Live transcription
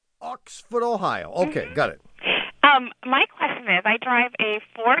Oxford, Ohio. Okay, got it. My question is, I drive a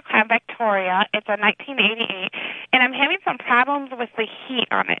Ford Crown Victoria. It's a 1988, and I'm having some problems with the heat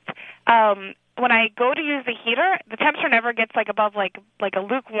on it. When I go to use the heater, the temperature never gets above a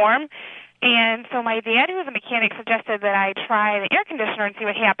lukewarm. And so my dad, who is a mechanic, suggested that I try the air conditioner and see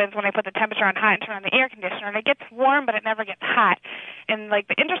what happens when I put the temperature on high and turn on the air conditioner. And it gets warm, but it never gets hot. And the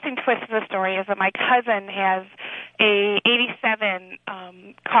interesting twist of the story is that my cousin has a 87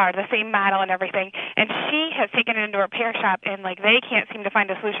 car, the same model and everything, and she has taken it into a repair shop, and they can't seem to find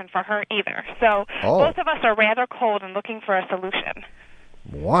a solution for her either. So both of us are rather cold and looking for a solution.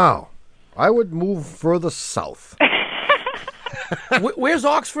 Wow. I would move further south. Where's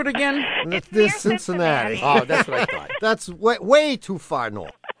Oxford again? It's near Cincinnati. Oh, that's what I thought. That's way too far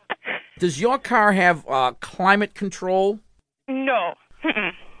north. Does your car have climate control? No.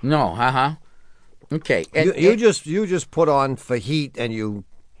 No, Okay. And, you just put on for heat, and you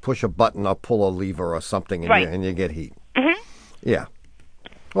push a button or pull a lever or something, and, right. and you get heat. Mm-hmm. Yeah.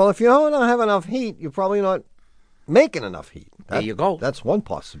 Well, if you don't have enough heat, you're probably not making enough heat. There you go. That's one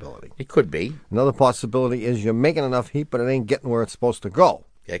possibility. It could be. Another possibility is you're making enough heat, but it ain't getting where it's supposed to go.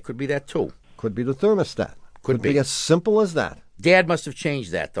 Yeah, it could be that, too. Could be the thermostat. Could be as simple as that. Dad must have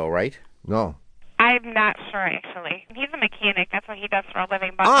changed that, though, right? No. I'm not sure, actually. He's a mechanic. That's what he does for a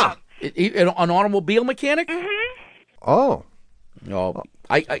living. But, an automobile mechanic? Mm-hmm. Oh. No.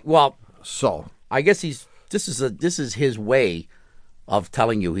 So I guess this is his way of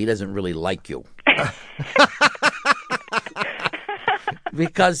telling you he doesn't really like you.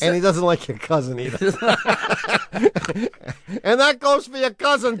 And he doesn't like your cousin either. And that goes for your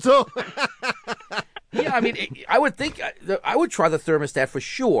cousin, too. Yeah, I mean, I would think I would try the thermostat for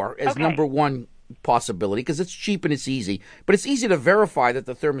sure as number one possibility because it's cheap and it's easy. But it's easy to verify that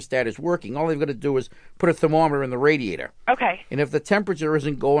the thermostat is working. All they've got to do is put a thermometer in the radiator. Okay. And if the temperature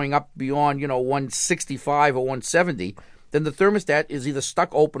isn't going up beyond, 165 or 170, then the thermostat is either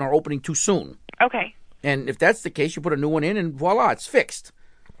stuck open or opening too soon. Okay. And if that's the case, you put a new one in, and voila, it's fixed.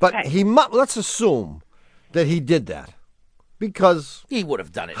 But let's assume that he did that, because he would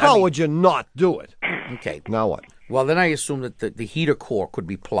have done it. How would you not do it? Okay. Now what? Well, then I assume that the heater core could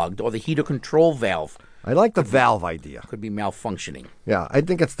be plugged, or the heater control valve. I like the valve idea. Could be malfunctioning. Yeah, I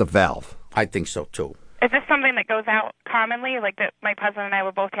think it's the valve. I think so, too. Is this something that goes out commonly, like that my cousin and I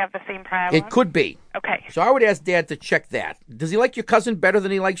would both have the same problem? It could be. Okay. So I would ask Dad to check that. Does he like your cousin better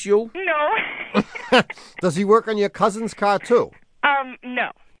than he likes you? No. Does he work on your cousin's car, too?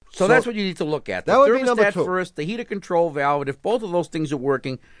 No. So that's what you need to look at. That would be number two. The thermostat first, the heater control valve, and if both of those things are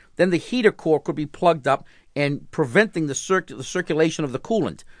working, then the heater core could be plugged up and preventing the circulation of the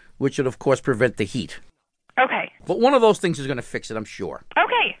coolant, which would, of course, prevent the heat. Okay. But one of those things is going to fix it, I'm sure.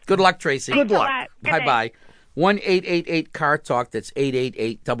 Okay. Good luck, Tracy. Good luck. Bye-bye. 1-888-CAR-TALK. That's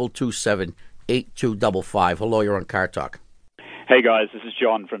 888-227-8255. Hello, you're on Car Talk. Hey, guys. This is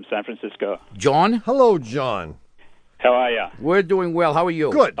John from San Francisco. John? Hello, John. How are you? We're doing well. How are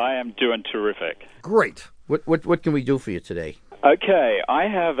you? Good. I am doing terrific. Great. What can we do for you today? Okay. I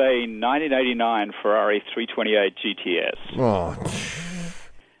have a 1989 Ferrari 328 GTS. Oh,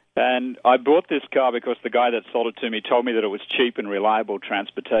 and I bought this car because the guy that sold it to me told me that it was cheap and reliable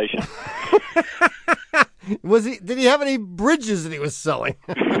transportation. Did he have any bridges that he was selling?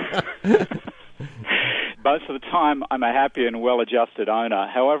 Most of the time, I'm a happy and well-adjusted owner.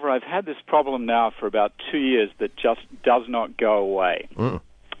 However, I've had this problem now for about 2 years that just does not go away.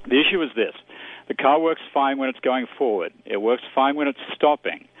 The issue is this. The car works fine when it's going forward. It works fine when it's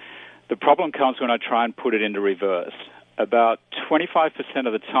stopping. The problem comes when I try and put it into reverse. About 25%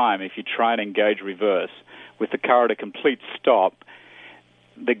 of the time, if you try and engage reverse with the car at a complete stop,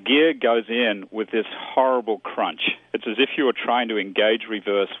 the gear goes in with this horrible crunch. It's as if you were trying to engage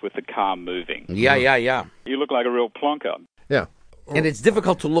reverse with the car moving. Yeah. You look like a real plonker. Yeah. And it's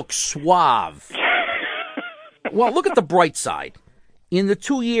difficult to look suave. Well, look at the bright side. In the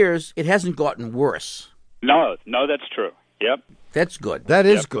 2 years, it hasn't gotten worse. No, that's true. Yep. That's good. That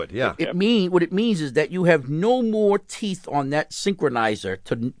is good, yeah. What it means is that you have no more teeth on that synchronizer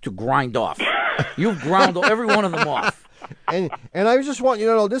to grind off. You've ground every one of them off. And I just want you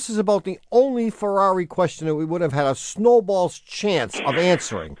to know, this is about the only Ferrari question that we would have had a snowball's chance of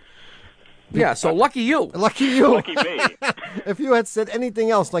answering. Yeah, so lucky you. Lucky you. Lucky me. If you had said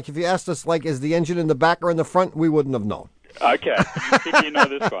anything else, like if you asked us, like, is the engine in the back or in the front, we wouldn't have known. Okay. Think you know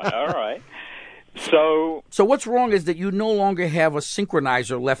this one. All right. So what's wrong is that you no longer have a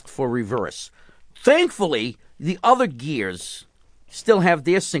synchronizer left for reverse. Thankfully, the other gears still have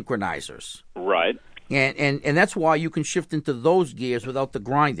their synchronizers. Right. And that's why you can shift into those gears without the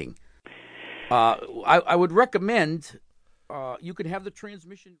grinding. I would recommend you could have the transmission.